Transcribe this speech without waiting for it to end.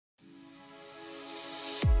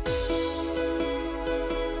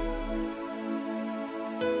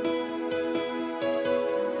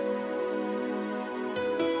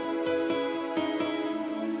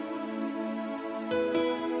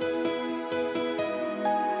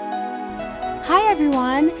Hi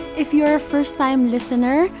everyone! If you're a first-time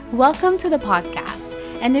listener, welcome to the podcast.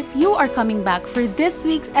 And if you are coming back for this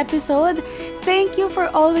week's episode, thank you for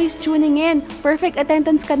always tuning in. Perfect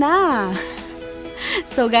attendance ka na!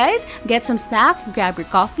 So guys, get some snacks, grab your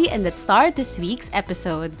coffee, and let's start this week's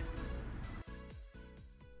episode.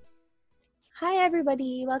 Hi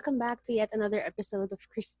everybody! Welcome back to yet another episode of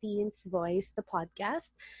Christine's Voice, the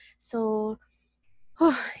podcast. So,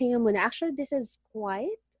 hinga muna. Actually, this is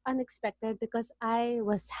quite unexpected because I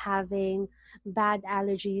was having bad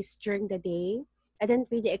allergies during the day. I didn't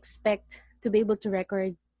really expect to be able to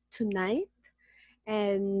record tonight.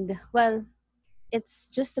 And well, it's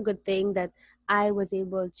just a good thing that I was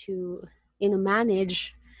able to,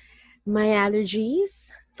 manage my allergies,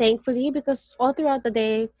 thankfully, because all throughout the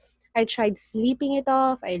day, I tried sleeping it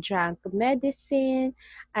off. I drank medicine.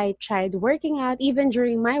 I tried working out. Even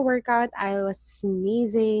during my workout, I was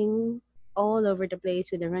sneezing all over the place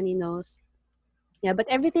with a runny nose. Yeah, but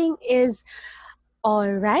everything is all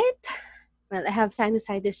right. Well, I have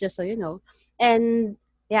sinusitis, just so you know. And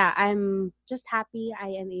yeah, I'm just happy I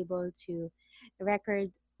am able to record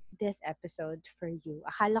this episode for you.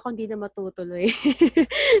 Akala ko hindi na matutuloy.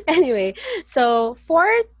 Anyway, so for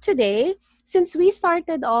today, since we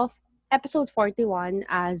started off episode 41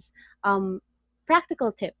 as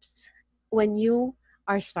practical tips when you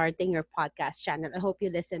are starting your podcast channel, I hope you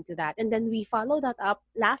listen to that. And then we follow that up.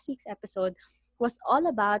 Last week's episode was all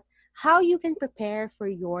about how you can prepare for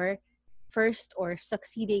your first or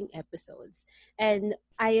succeeding episodes. And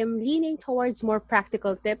I am leaning towards more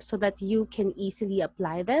practical tips so that you can easily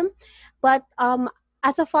apply them. But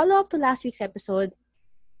as a follow up to last week's episode,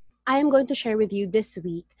 I am going to share with you this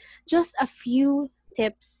week just a few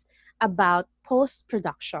tips about post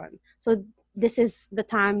production. So, this is the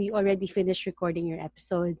time you already finished recording your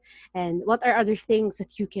episode. And what are other things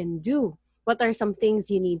that you can do? What are some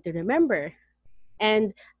things you need to remember?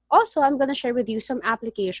 And also, I'm going to share with you some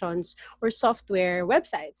applications or software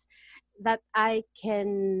websites that I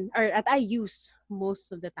can or that I use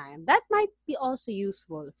most of the time. That might be also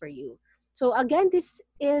useful for you. So again, this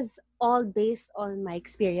is all based on my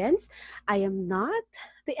experience. I am not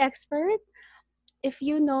the expert. If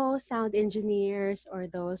you know sound engineers or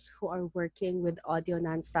those who are working with audio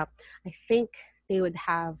nonstop, I think they would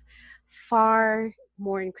have far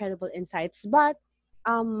more incredible insights. But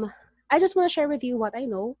I just want to share with you what I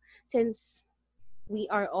know, since we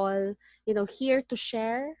are all here to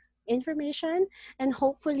share information and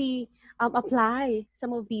hopefully apply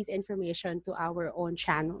some of these information to our own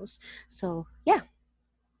channels. So yeah,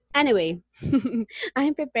 anyway,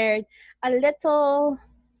 I'm prepared a little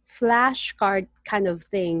flashcard kind of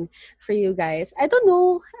thing for you guys. I don't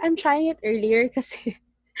know, I'm trying it earlier because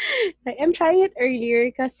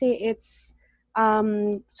it's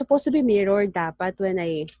supposed to be mirrored dapat when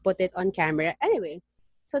I put it on camera. Anyway,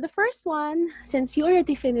 so the first one, since you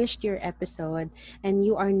already finished your episode and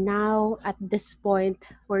you are now at this point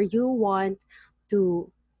where you want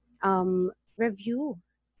to review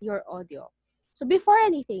your audio. So before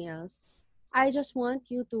anything else, I just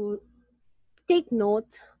want you to take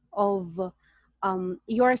note of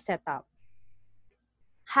your setup.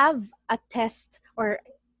 Have a test or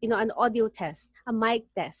an audio test, a mic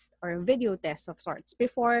test or a video test of sorts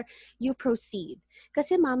before you proceed.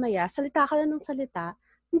 Kasi mamaya, salita ka lang ng salita,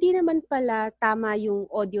 hindi naman pala tama yung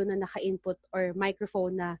audio na naka-input or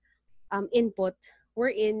microphone na input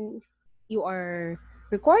wherein you are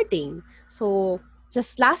recording. So,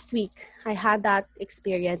 just last week, I had that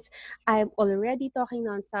experience. I'm already talking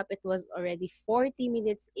nonstop. It was already 40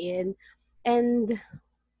 minutes in. And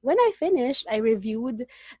when I finished, I reviewed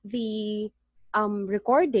the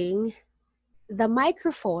recording. The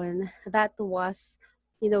microphone that was,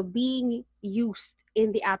 being used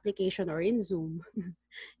in the application or in Zoom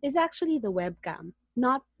is actually the webcam,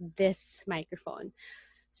 not this microphone.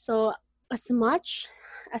 So as much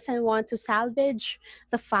as I want to salvage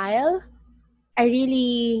the file,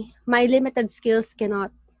 my limited skills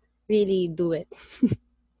cannot really do it.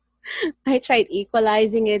 I tried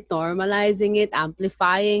equalizing it, normalizing it,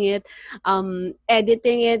 amplifying it,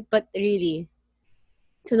 editing it, but really,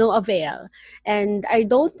 to no avail. And I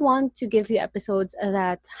don't want to give you episodes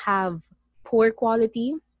that have poor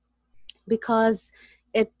quality because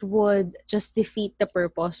it would just defeat the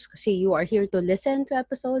purpose. See, you are here to listen to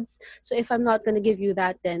episodes. So if I'm not going to give you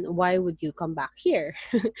that, then why would you come back here?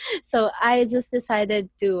 So I just decided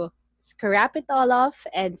to scrap it all off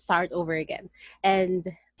and start over again. And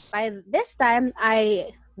by this time,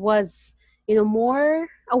 I was, more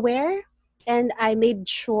aware, and I made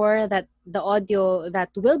sure that the audio that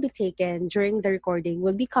will be taken during the recording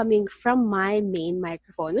will be coming from my main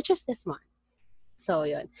microphone, which is this one. So,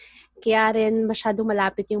 yun. Kaya rin masyado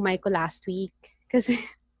malapit yung mic ko last week. Kasi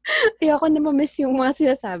ayoko na ma-miss yung mga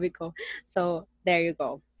sinasabi ko. So, there you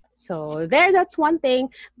go. So, that's one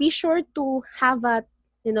thing. Be sure to have a,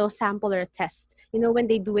 sample or test. When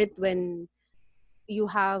they do it when you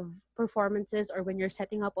have performances or when you're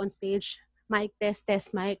setting up on stage, mic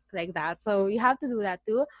test mic, like that. So you have to do that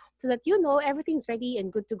too, so that everything's ready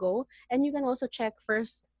and good to go. And you can also check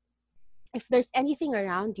first if there's anything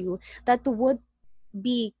around you that would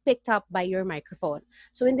be picked up by your microphone.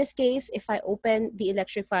 So in this case, if I open the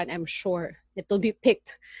electric fan, I'm sure it will be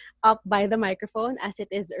picked up by the microphone as it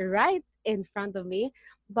is right in front of me.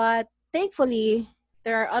 But thankfully,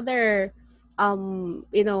 there are other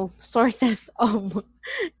sources of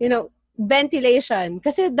ventilation,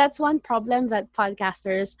 because that's one problem that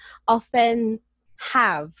podcasters often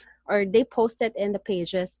have, or they post it in the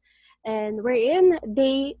pages, and wherein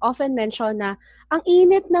they often mention na ang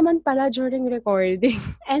init naman pala during recording.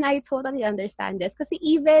 And I totally understand this kasi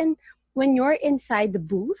even when you're inside the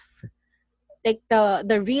booth, like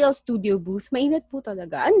the real studio booth, mainit po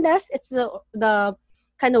talaga. Unless it's the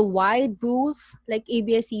kind of wide booth, like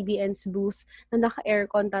ABS-CBN's booth, na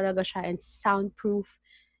naka-aircon talaga siya and soundproof,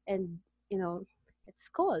 and, it's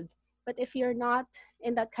cold. But if you're not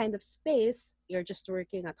in that kind of space, you're just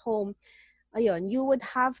working at home, ayun, you would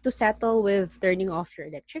have to settle with turning off your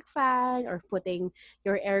electric fan or putting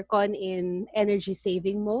your aircon in energy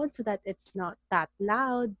saving mode so that it's not that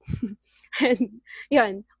loud. And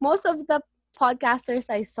yun, most of the podcasters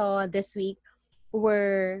I saw this week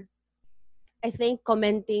were, I think,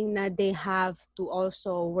 commenting that they have to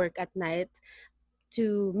also work at night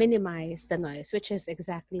to minimize the noise, which is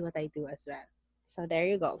exactly what I do as well. So there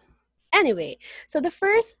you go. Anyway, so the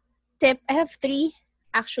first tip, I have three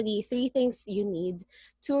things you need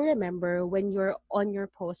to remember when you're on your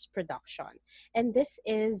post-production. And this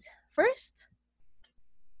is, first,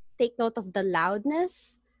 take note of the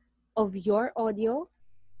loudness of your audio.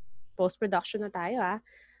 Post-production na tayo, ah.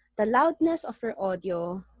 The loudness of your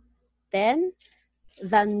audio, then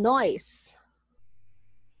the noise,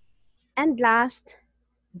 and last,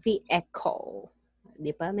 the echo.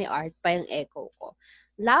 Di ba? May art pa yung echo ko.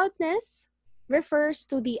 Loudness refers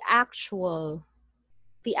to the actual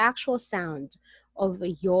sound of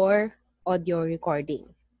your audio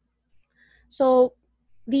recording. So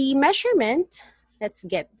the measurement, let's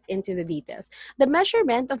get into the details. The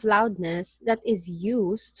measurement of loudness that is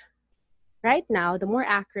used right now, the more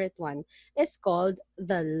accurate one, is called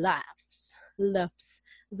the LUFS. LUFS.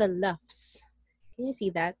 The LUFS. Can you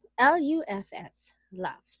see that? LUFS.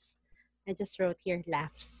 LUFS. I just wrote here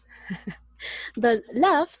LUFS. The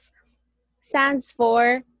LUFS stands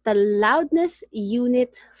for the loudness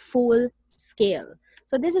unit full scale.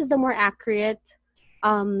 So this is the more accurate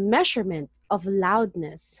measurement of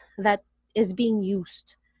loudness that is being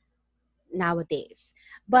used nowadays.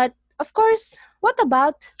 But of course, what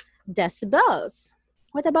about decibels?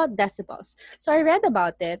 What about decibels? So I read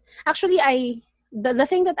about it. Actually, the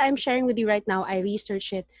thing that I'm sharing with you right now, I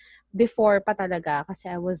researched it before pa talaga kasi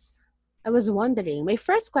I was wondering. My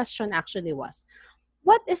first question actually was,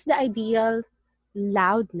 what is the ideal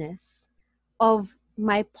loudness of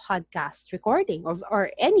my podcast recording,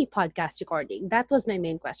 or any podcast recording? That was my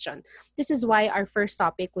main question. This is why our first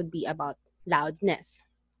topic would be about loudness.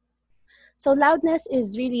 So loudness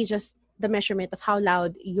is really just the measurement of how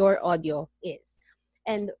loud your audio is.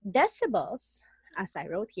 And decibels, as I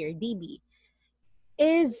wrote here, dB,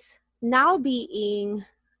 is now being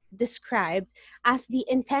described as the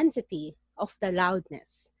intensity of the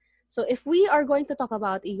loudness. So if we are going to talk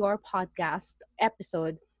about your podcast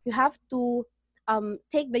episode, you have to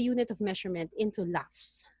take the unit of measurement into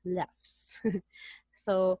LUFS. LUFS.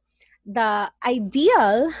 So the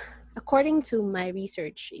ideal, according to my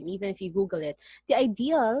research, and even if you Google it, the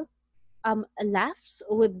ideal LUFS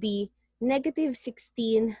would be negative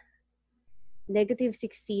 16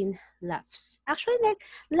 LUFS. Actually, like,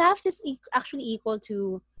 LUFS is actually equal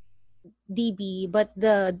to dB, but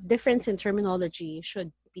the difference in terminology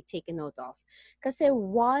should be taken note of. Kasi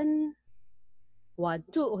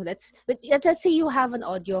let's say you have an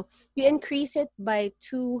audio, you increase it by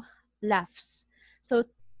 2 LUFS. So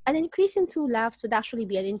an increase in 2 LUFS would actually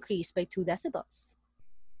be an increase by 2 decibels.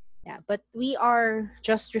 Yeah, but we are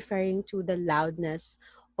just referring to the loudness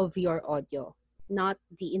of your audio, not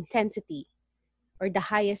the intensity or the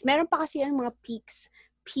highest. Meron pa kasi yung mga peaks,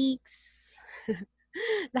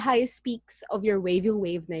 the highest peaks of your wave, yung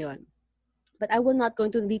wave na yun. But I will not go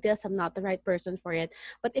into the details. I'm not the right person for it.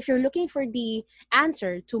 But if you're looking for the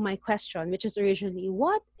answer to my question, which is originally,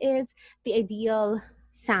 what is the ideal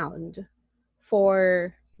sound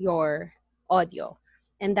for your audio?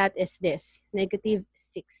 and that is this, negative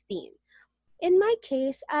 16. In my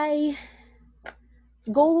case, I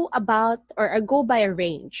go about, or I go by a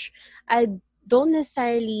range. I don't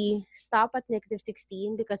necessarily stop at negative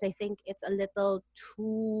 16 because I think it's a little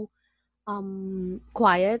too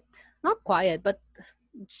quiet. Not quiet, but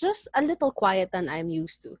just a little quiet than I'm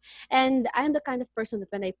used to. And I'm the kind of person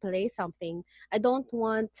that when I play something, I don't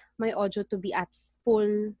want my audio to be at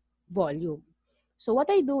full volume. So what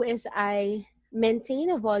I do is I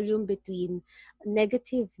maintain a volume between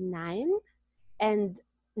negative 9 and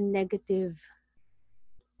negative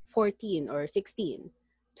 14 or 16.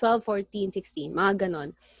 12, 14, 16, mga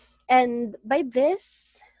ganon. And by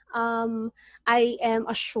this, I am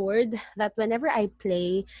assured that whenever I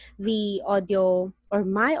play the audio or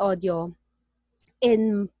my audio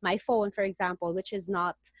in my phone, for example, which is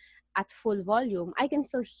not at full volume, I can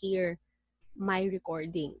still hear my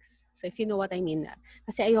recordings. So if you know what I mean.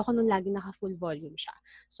 Kasi ayoko nung lagi naka-full volume siya.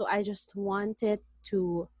 So I just want it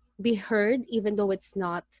to be heard even though it's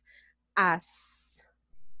not as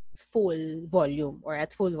full volume or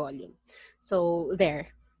at full volume. So there.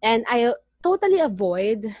 And I totally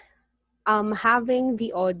avoid having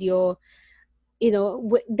the audio,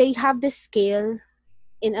 they have this scale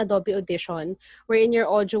in Adobe Audition wherein your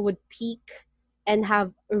audio would peak and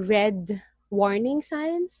have red warning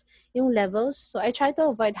signs, yung levels. So I try to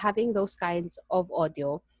avoid having those kinds of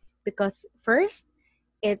audio because first,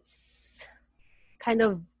 it's kind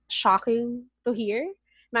of shocking to hear.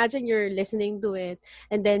 Imagine you're listening to it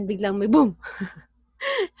and then biglang may boom.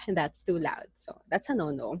 And that's too loud. So that's a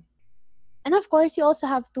no-no. And of course, you also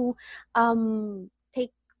have to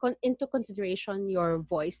take into consideration your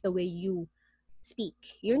voice, the way you speak.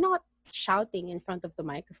 You're not shouting in front of the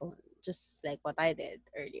microphone, just like what I did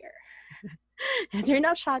earlier. And you're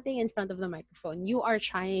not shouting in front of the microphone. You are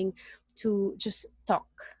trying to just talk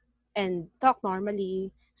and talk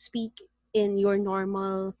normally, speak in your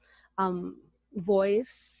normal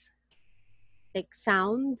voice, like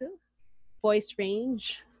sound, voice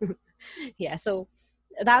range. Yeah, so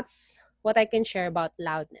that's what I can share about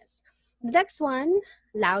loudness. The next one,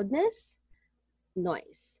 loudness,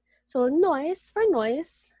 noise. So for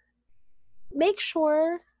noise, make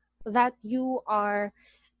sure that you are,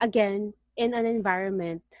 again, in an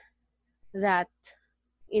environment that,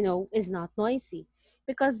 is not noisy.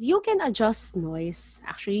 Because you can adjust noise.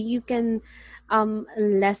 Actually, you can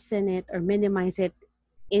lessen it or minimize it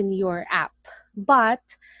in your app. But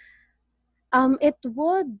it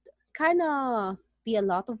would kind of be a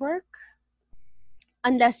lot of work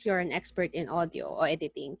unless you're an expert in audio or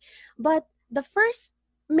editing. But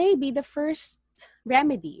maybe the first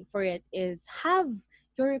remedy for it is have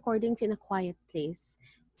your recordings in a quiet place.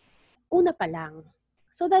 Una pa lang.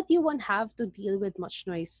 So that you won't have to deal with much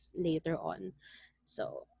noise later on.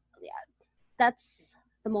 So, yeah, that's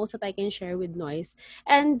the most that I can share with noise.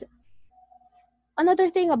 And another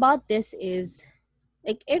thing about this is,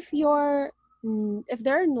 like, if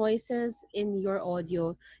there are noises in your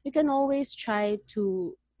audio, you can always try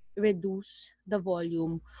to reduce the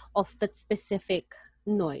volume of that specific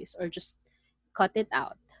noise or just cut it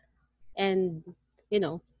out and, you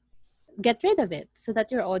know, get rid of it so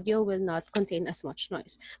that your audio will not contain as much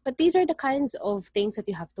noise. But these are the kinds of things that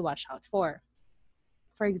you have to watch out for.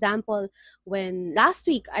 For example, when last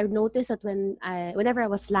week I noticed that whenever I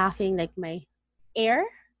was laughing, like air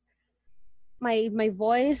my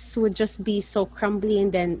voice would just be so crumbly,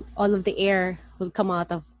 and then all of the air will come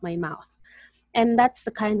out of my mouth. And that's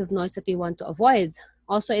the kind of noise that we want to avoid.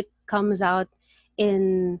 Also, it comes out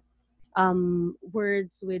in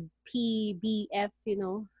words with P, B, F,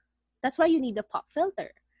 That's why you need a pop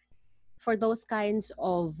filter for those kinds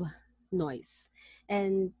of noise.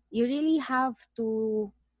 And you really have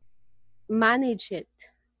to manage it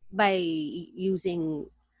by using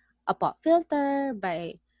a pop filter,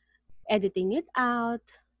 by editing it out,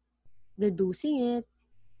 reducing it,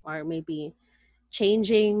 or maybe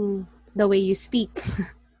changing the way you speak.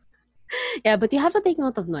 Yeah, but you have to take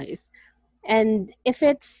note of noise. And if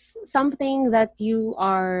it's something that you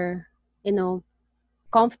are,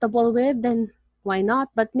 comfortable with, then why not?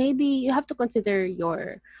 But maybe you have to consider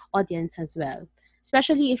your audience as well,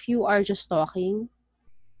 especially if you are just talking.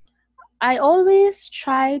 I always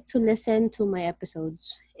try to listen to my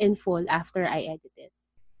episodes in full after I edit it,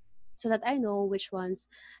 so that I know which ones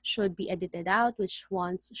should be edited out, which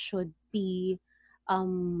ones should be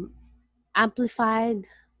um, amplified,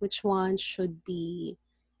 which ones should be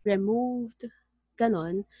removed,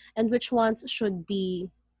 ganon, and which ones should be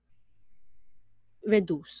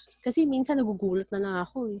reduced. Kasi minsan nagugulat na lang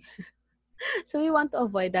ako eh. So we want to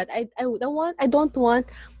avoid that. I don't want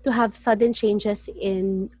to have sudden changes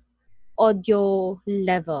in audio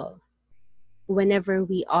level whenever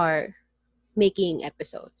we are making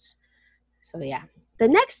episodes. So yeah. The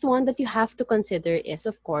next one that you have to consider is,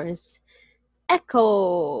 of course,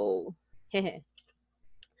 echo.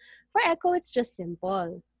 For echo, it's just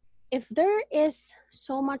simple. If there is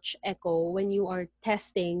so much echo when you are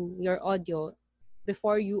testing your audio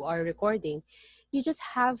before you are recording, you just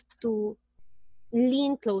have to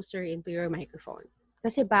lean closer into your microphone.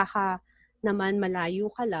 Kasi baka naman malayo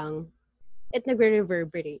ka lang, it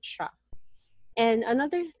nagre-reverberate siya. And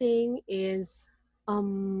another thing is,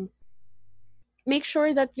 make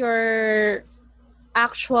sure that your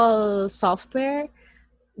actual software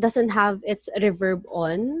doesn't have its reverb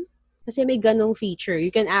on. Kasi may ganong feature. You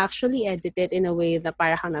can actually edit it in a way that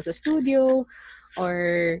para kang nasa studio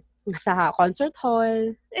or sa concert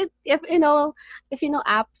hall. If you know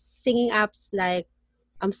apps, singing apps like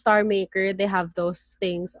Star Maker, they have those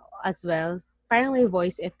things as well. Parang may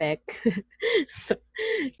voice effect. So,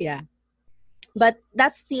 yeah. But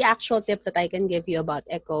that's the actual tip that I can give you about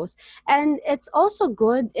echoes. And it's also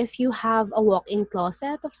good if you have a walk-in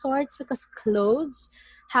closet of sorts, because clothes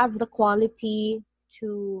have the quality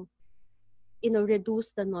to,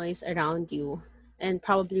 reduce the noise around you and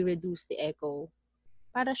probably reduce the echo.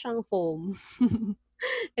 Para siyang foam.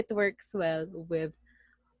 It works well with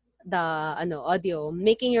the audio,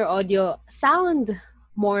 making your audio sound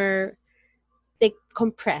more like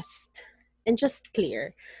compressed and just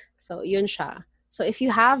clear. So yun siya. So if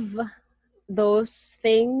you have those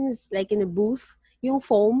things like in a booth, yung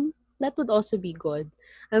foam, that would also be good.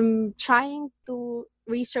 I'm trying to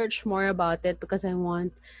research more about it because I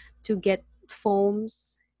want to get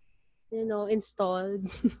foams, installed.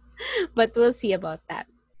 But we'll see about that.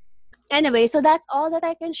 Anyway, so that's all that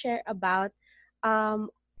I can share about um,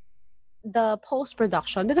 the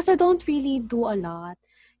post-production, because I don't really do a lot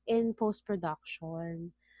in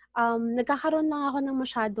post-production. Nagkakaroon lang ako ng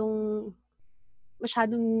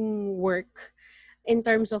masyadong work in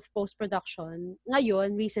terms of post-production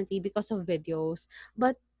ngayon, recently, because of videos.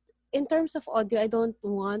 But in terms of audio, I don't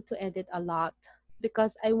want to edit a lot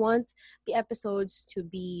because I want the episodes to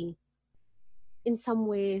be, in some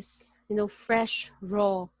ways, fresh,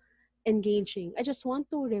 raw, engaging. I just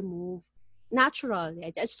want to remove natural.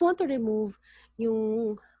 I just want to remove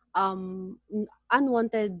yung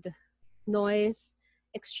unwanted noise,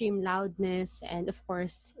 extreme loudness, and of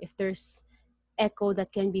course, if there's echo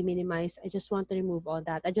that can be minimized, I just want to remove all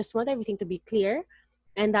that. I just want everything to be clear,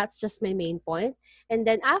 and that's just my main point. And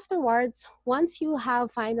then afterwards, once you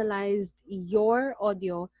have finalized your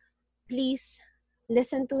audio, please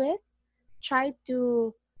listen to it. Try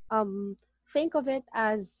to um, think of it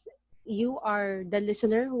as you are the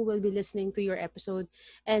listener who will be listening to your episode,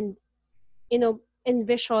 and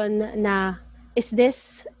envision na, is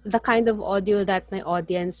this the kind of audio that my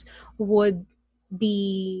audience would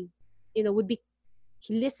be would be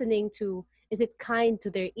listening to? Is it kind to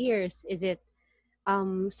their ears? Is it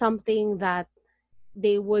something that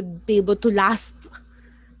they would be able to last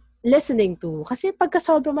listening to? Kasi pagka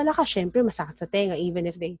sobrang malakas, syempre masakit sa tenga, even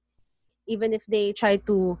if they try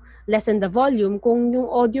to lessen the volume. Kung yung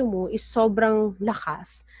audio mo is sobrang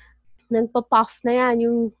lakas, nagpa-puff na yan,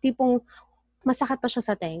 yung tipong masakit na siya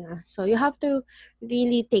sa tenga. So you have to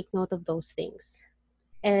really take note of those things.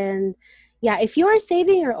 And yeah, if you are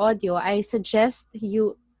saving your audio, I suggest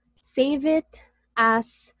you save it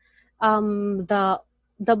as the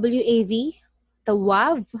WAV, the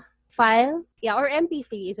WAV file. Yeah, or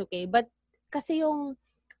MP3 is okay. But kasi yung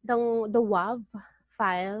the WAV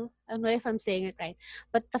file, I don't know if I'm saying it right,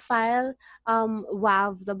 but the file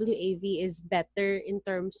WAV, WAV is better in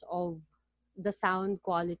terms of the sound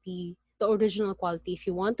quality, the original quality. If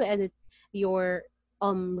you want to edit your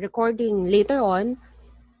recording later on,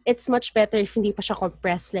 it's much better if hindi pa siya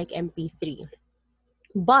compressed like MP3.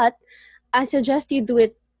 But I suggest you do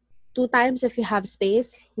it 2 times if you have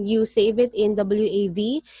space. You save it in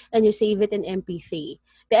WAV and you save it in MP3.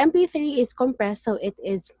 The MP3 is compressed, so it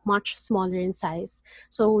is much smaller in size.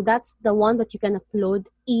 So that's the one that you can upload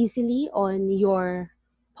easily on your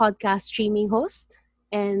podcast streaming host.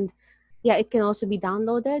 And yeah, it can also be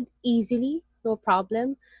downloaded easily, no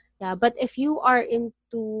problem. Yeah, but if you are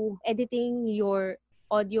into editing your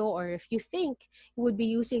audio, or if you think you would be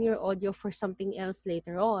using your audio for something else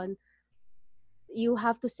later on, you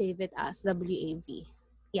have to save it as WAV.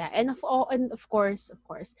 Yeah, and of course,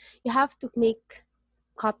 you have to make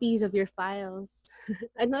copies of your files.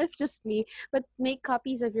 I know it's just me, but make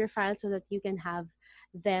copies of your files so that you can have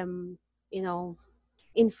them,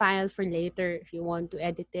 in file for later if you want to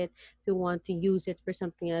edit it, if you want to use it for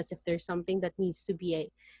something else, if there's something that needs to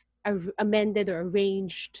be amended or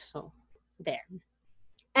arranged. So there.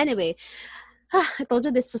 Anyway, I told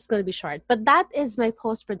you this was going to be short, but that is my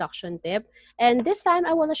post production tip. And this time,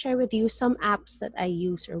 I want to share with you some apps that I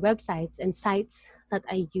use or websites and sites that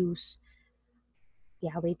I use.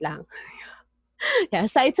 Yeah, wait lang. Yeah,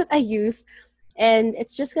 sites that I use. And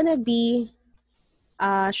it's just going to be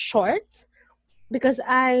short because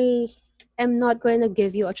I am not going to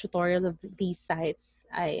give you a tutorial of these sites.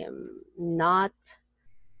 I cannot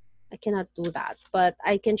do that. But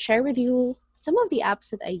I can share with you some of the apps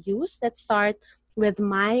that I use. Let's start with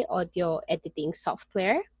my audio editing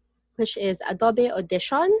software, which is Adobe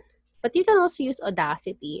Audition. But you can also use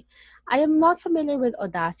Audacity. I am not familiar with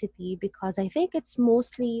Audacity because I think it's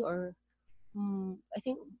mostly, or I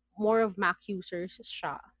think more of Mac users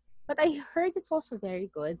siya. But I heard it's also very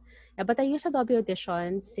good. Yeah, but I use Adobe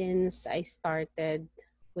Audition since I started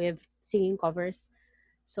with singing covers.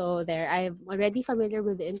 So there, I'm already familiar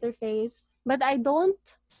with the interface, but I don't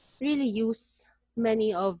really use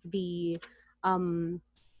many of the um,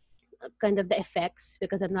 kind of the effects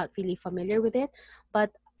because I'm not really familiar with it.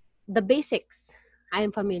 But the basics I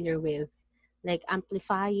am familiar with, like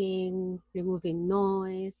amplifying, removing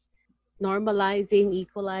noise, normalizing,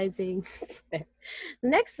 equalizing. The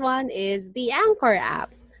next one is the Anchor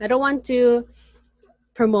app. I don't want to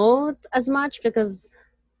promote as much because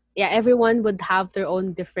yeah, everyone would have their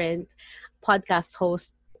own different podcast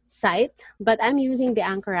host site, but I'm using the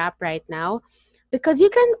Anchor app right now because you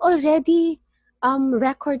can already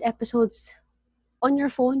record episodes on your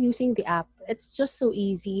phone using the app. It's just so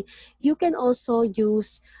easy. You can also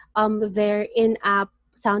use their in-app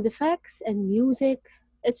sound effects and music.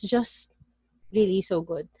 It's just really so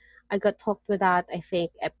good. I got hooked with that, I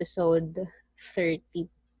think, episode 30,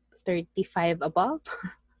 35 above.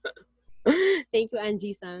 Thank you,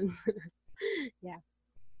 Angie-san. Yeah.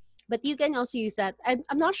 But you can also use that. I'm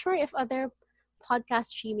not sure if other podcast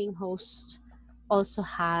streaming hosts also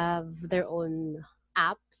have their own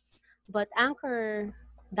apps, but Anchor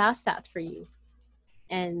does that for you.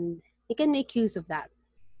 And you can make use of that.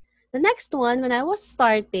 The next one, when I was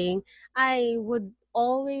starting, I would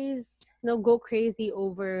always go crazy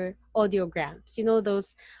over audiograms. You know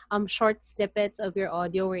those short snippets of your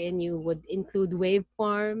audio wherein you would include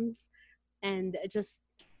waveforms and just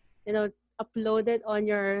you know upload it on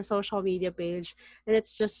your social media page, and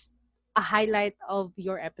it's just a highlight of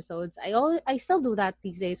your episodes. I still do that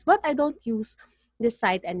these days, but I don't use this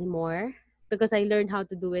site anymore because I learned how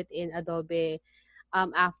to do it in Adobe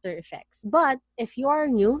After Effects. But if you are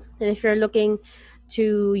new and if you're looking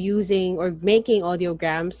to using or making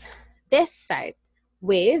audiograms, this site,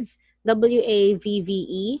 Wave,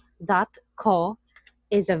 WAVVE.co,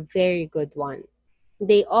 is a very good one.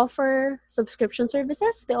 They offer subscription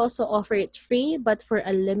services. They also offer it free, but for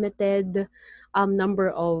a limited number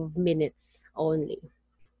of minutes only.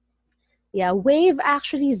 Yeah, Wave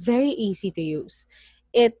actually is very easy to use.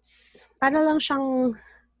 It's para lang siyang,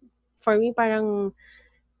 for me, parang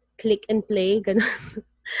click and play, ganun.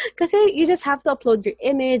 Kasi you just have to upload your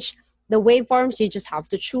image, the waveforms, you just have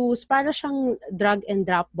to choose. Para siyang drag and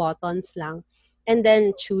drop buttons lang. And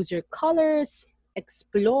then choose your colors,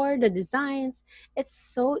 explore the designs. It's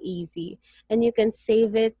so easy. And you can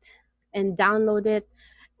save it and download it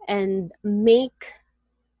and make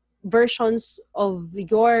versions of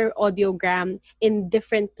your audiogram in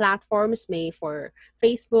different platforms, may for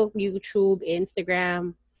Facebook, YouTube,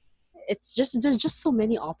 Instagram. It's just there's just so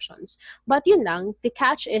many options. But yun lang, the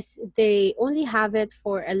catch is they only have it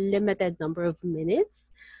for a limited number of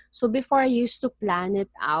minutes. So before, I used to plan it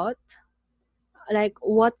out, like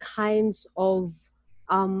what kinds of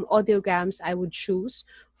audiograms I would choose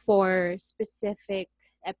for specific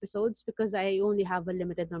episodes because I only have a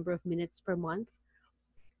limited number of minutes per month.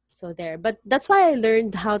 So there. But that's why I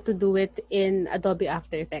learned how to do it in Adobe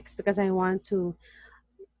After Effects because I want to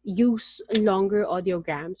use longer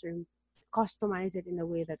audiograms or customize it in a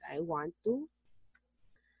way that I want to.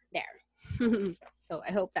 There. So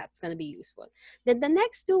I hope that's going to be useful. Then the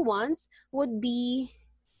next two ones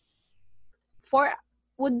for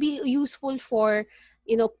would be useful for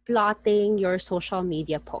plotting your social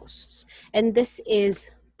media posts. And this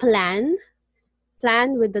is Plan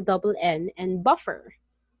with the double N, and Buffer.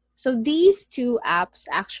 So these two apps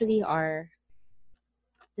actually are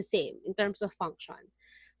the same in terms of function.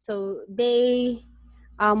 So they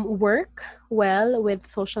work well with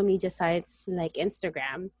social media sites like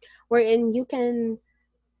Instagram, wherein you can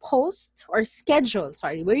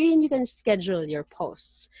wherein you can schedule your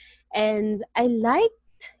posts. And I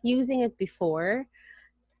liked using it before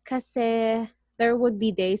because there would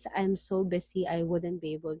be days I'm so busy I wouldn't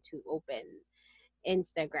be able to open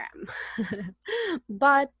Instagram.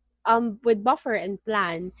 But with Buffer and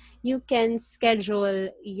Plan, you can schedule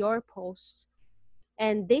your posts,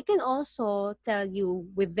 and they can also tell you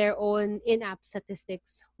with their own in-app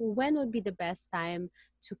statistics when would be the best time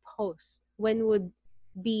to post,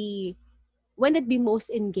 be when it be most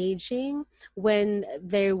engaging, when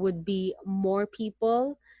there would be more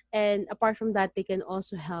people. And apart from that, they can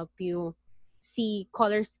also help you see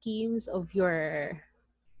color schemes of your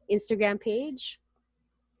Instagram page.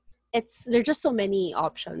 It's There's just so many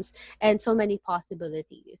options and so many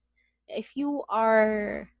possibilities. If you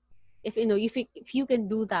are if you know if you can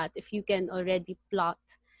do that, if you can already plot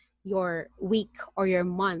your week or your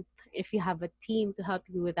month, if you have a team to help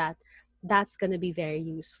you with that, that's going to be very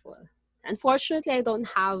useful. Unfortunately, I don't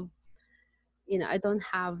have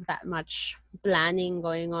that much planning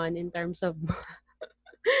going on in terms of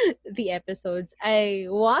the episodes. I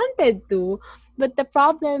wanted to, but the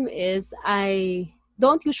problem is I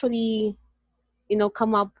don't usually,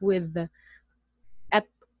 come up with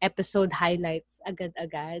episode highlights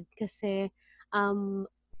agad-agad kasi um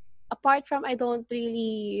apart from I don't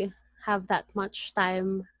really have that much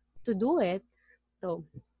time to do it. So,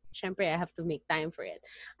 syempre I have to make time for it.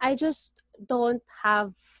 I just don't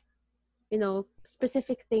have,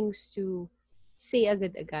 specific things to say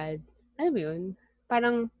agad-agad. Alam mo yun?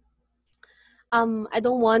 Parang I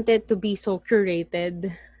don't want it to be so curated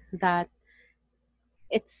that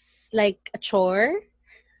it's like a chore.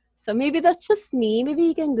 So maybe that's just me. Maybe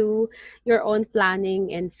you can do your own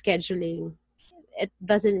planning and scheduling. It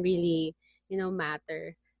doesn't really,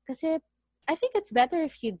 matter. Kasi I think it's better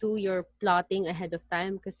if you do your plotting ahead of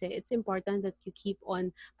time, kasi it's important that you keep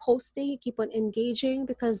on posting, you keep on engaging,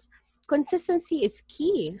 because consistency is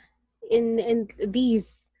key in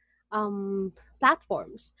these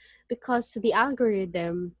platforms, because the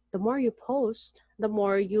algorithm, the more you post, the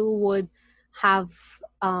more you would have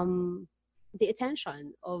the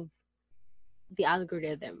attention of the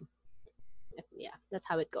algorithm. Yeah, that's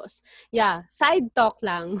how it goes. Yeah, side talk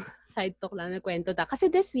lang. Side talk lang, nagkwento ta. Kasi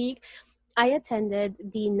this week, I attended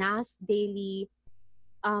the NAS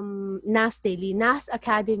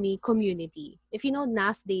Academy community. If you know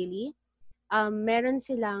NAS Daily, meron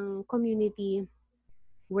silang community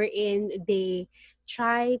wherein they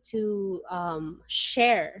try to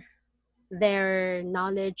share their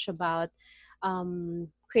knowledge about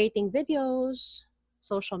creating videos,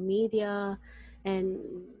 social media, and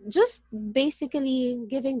just basically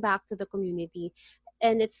giving back to the community.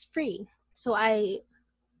 And it's free. So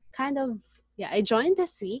kind of, I joined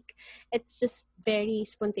this week. It's just very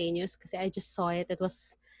spontaneous because I just saw it. It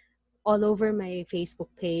was all over my Facebook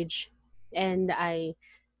page. And I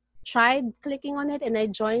tried clicking on it and I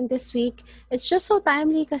joined this week. It's just so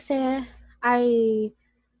timely because I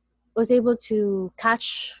was able to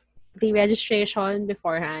catch the registration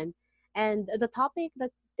beforehand. And the topic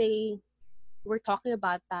that they were talking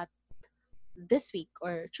about that this week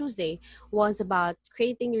or Tuesday was about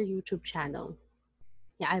creating your YouTube channel.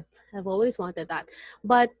 Yeah, I've always wanted that.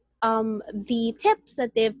 But the tips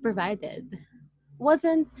that they've provided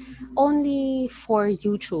wasn't only for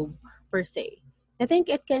YouTube per se. I think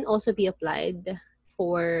it can also be applied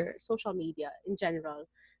for social media in general.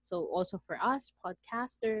 So also for us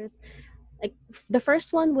podcasters, like the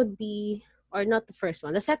first one would be, or not the first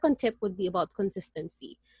one, the second tip would be about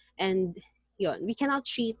consistency. And we cannot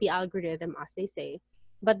cheat the algorithm, as they say,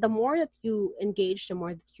 but the more that you engage, the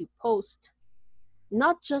more that you post,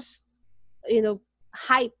 not just,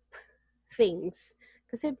 hype things.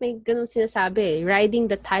 Kasi may ganun sinasabi, riding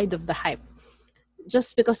the tide of the hype.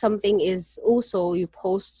 Just because something is also, you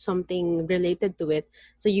post something related to it,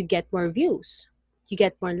 so you get more views, you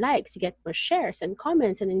get more likes, you get more shares and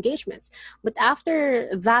comments and engagements. But after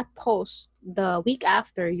that post, the week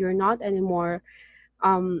after, you're not anymore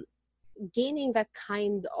gaining that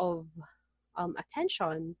kind of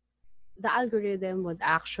attention. The algorithm would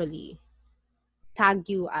actually tag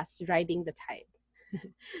you as riding the tide.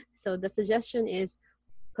 So the suggestion is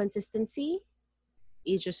consistency.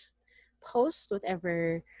 You just post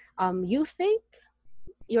whatever you think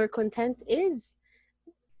your content is,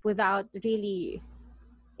 without really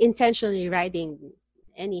intentionally riding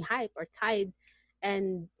any hype or tide.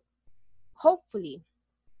 And hopefully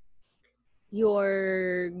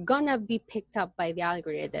you're gonna be picked up by the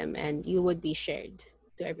algorithm and you would be shared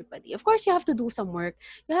to everybody. Of course, you have to do some work.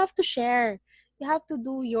 You have to share. You have to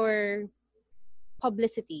do your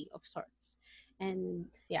publicity of sorts. And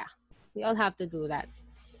yeah, we all have to do that.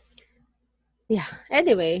 Yeah.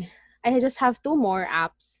 Anyway, I just have two more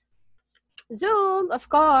apps. Zoom, of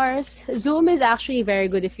course. Zoom is actually very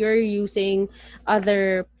good if you're using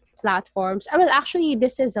other platforms. Well, actually,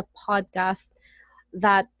 this is a podcast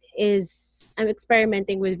that is I'm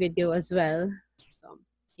experimenting with video as well. So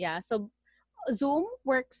yeah, so Zoom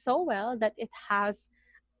works so well that it has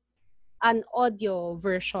an audio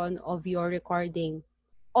version of your recording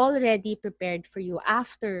already prepared for you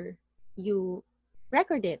after you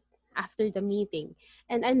record it after the meeting.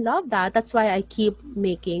 And I love that. That's why I keep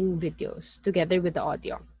making videos together with the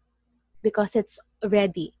audio because it's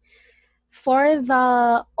ready. For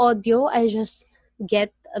the audio, I just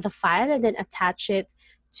get the file and then attach it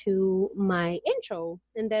to my intro.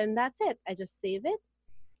 And then that's it. I just save it,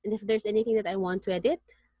 and if there's anything that I want to edit,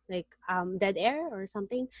 like dead air or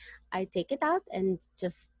something, I take it out and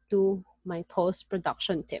just do my post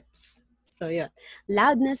production tips. So yeah,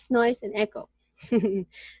 loudness, noise, and echo. Then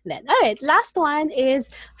all right, last one is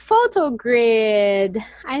photo grid.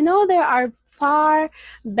 I know there are far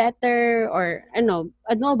better, or I don't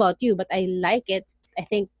know about you, but I like it. I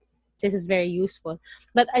think this is very useful.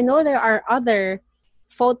 But I know there are other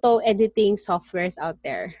photo editing softwares out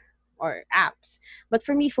there or apps. But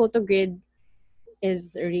for me, PhotoGrid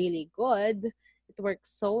is really good. It works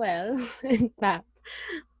so well. In fact,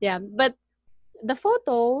 yeah. But the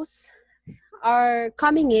photos are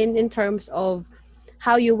coming in terms of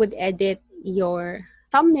how you would edit your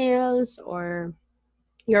thumbnails or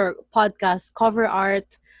your podcast cover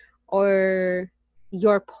art or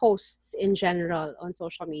your posts in general on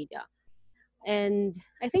social media. And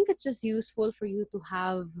I think it's just useful for you to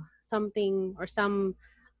have something or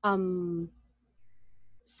um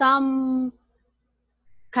some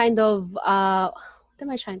kind of what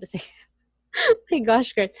am I trying to say? My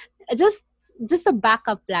gosh, Kurt. Just just a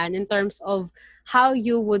backup plan in terms of how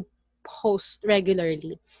you would post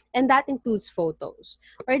regularly. And that includes photos.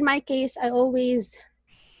 Or in my case, I always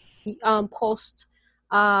post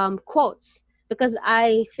quotes because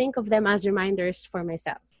I think of them as reminders for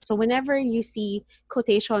myself. So whenever you see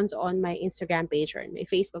quotations on my Instagram page or on my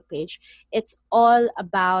Facebook page, it's all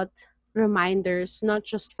about reminders, not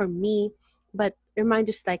just for me, but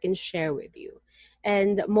reminders that I can share with you.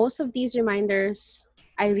 And most of these reminders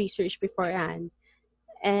I research beforehand,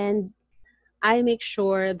 and I make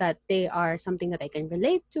sure that they are something that I can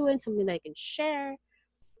relate to and something that I can share.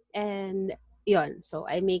 And yun, so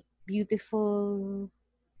I make beautiful,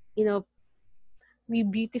 you know,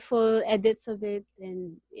 beautiful edits of it,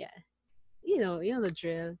 and yeah, you know the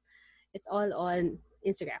drill. It's all on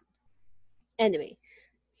Instagram. Anyway,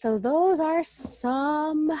 so those are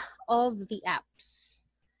some of the apps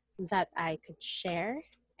that I could share,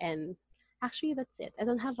 and actually that's it. I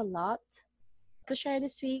don't have a lot to share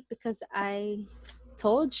this week because I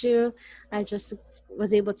told you I just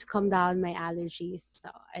was able to calm down my allergies, so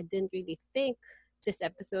I didn't really think this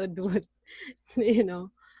episode would, you know,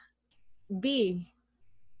 be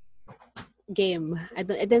game. I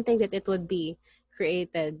didn't think that it would be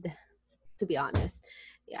created, to be honest.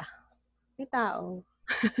 Yeah. May tao.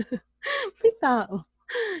 May tao.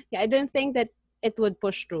 Yeah, I didn't think that it would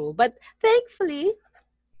push through. But thankfully,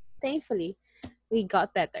 we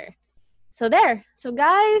got better. So there. So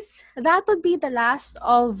guys, that would be the last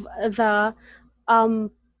of the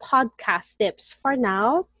podcast tips for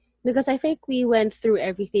now, because I think we went through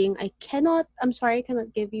everything. I'm sorry, I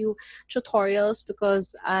cannot give you tutorials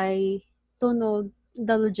because I don't know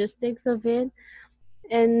the logistics of it.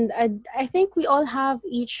 And I think we all have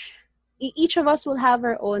each of us will have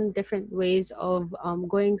our own different ways of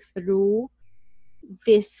going through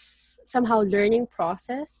this somehow learning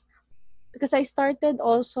process, because I started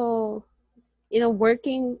also,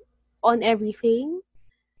 working on everything.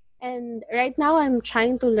 And right now, I'm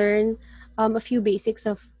trying to learn a few basics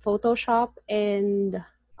of Photoshop and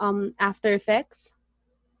After Effects,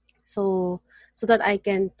 so that I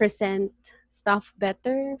can present stuff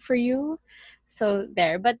better for you. So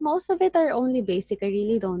there, but most of it are only basic. I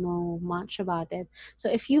really don't know much about it. So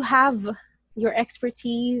if you have your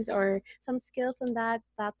expertise or some skills on that,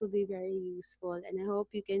 that will be very useful. And I hope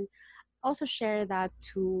you can also share that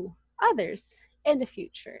to others in the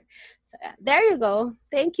future. So there you go.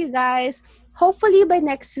 Thank you guys. Hopefully by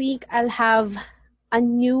next week I'll have a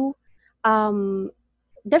new um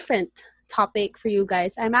different topic for you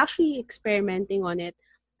guys. I'm actually experimenting on it.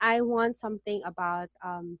 I want something about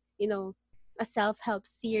a self-help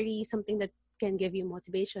series, something that can give you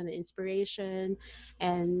motivation and inspiration,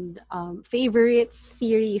 and favorites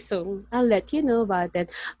series. So I'll let you know about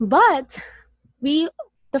it. But we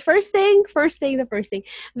the first thing,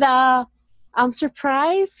 the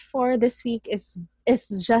surprise for this week is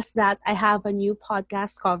just that I have a new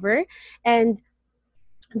podcast cover, and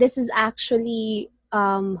this is actually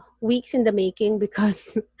weeks in the making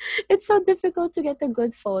because it's so difficult to get a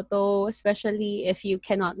good photo, especially if you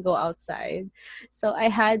cannot go outside. So I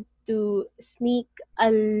had to a sneak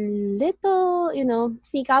out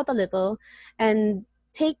a little and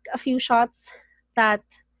take a few shots that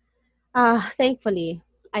thankfully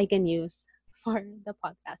I can use for the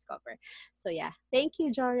podcast cover. So yeah, thank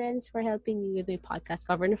you, Jorens, for helping me with my podcast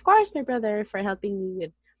cover, and of course, my brother for helping me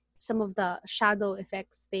with some of the shadow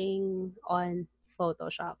effects thing on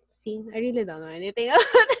Photoshop. See, I really don't know anything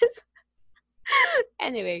about this.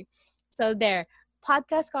 Anyway, so there,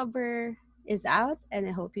 podcast cover is out, and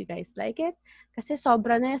I hope you guys like it. Kasi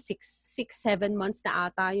sobra na 7 months na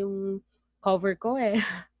ata yung cover ko eh.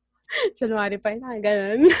 January pa yun,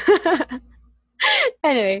 ganun.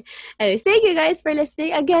 anyway, anyways, thank you guys for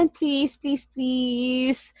listening. Again, please, please,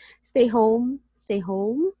 please stay home. Stay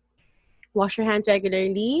home. Wash your hands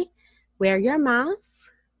regularly. Wear your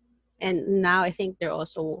mask. And now I think they're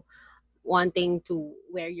also wanting to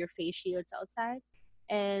wear your face shields outside.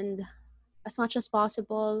 And as much as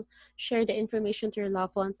possible, share the information to your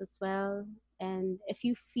loved ones as well. And if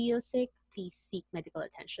you feel sick, please seek medical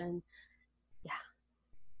attention. Yeah.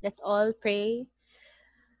 Let's all pray.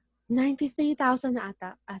 93,000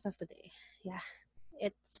 ata as of today. Yeah.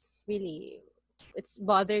 It's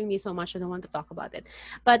bothering me so much. I don't want to talk about it.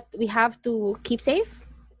 But we have to keep safe.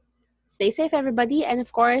 Stay safe, everybody. And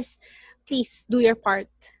of course, please do your part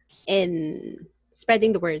in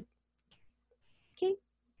spreading the word. Okay?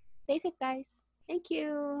 Stay safe, guys. Thank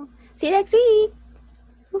you. See you next week.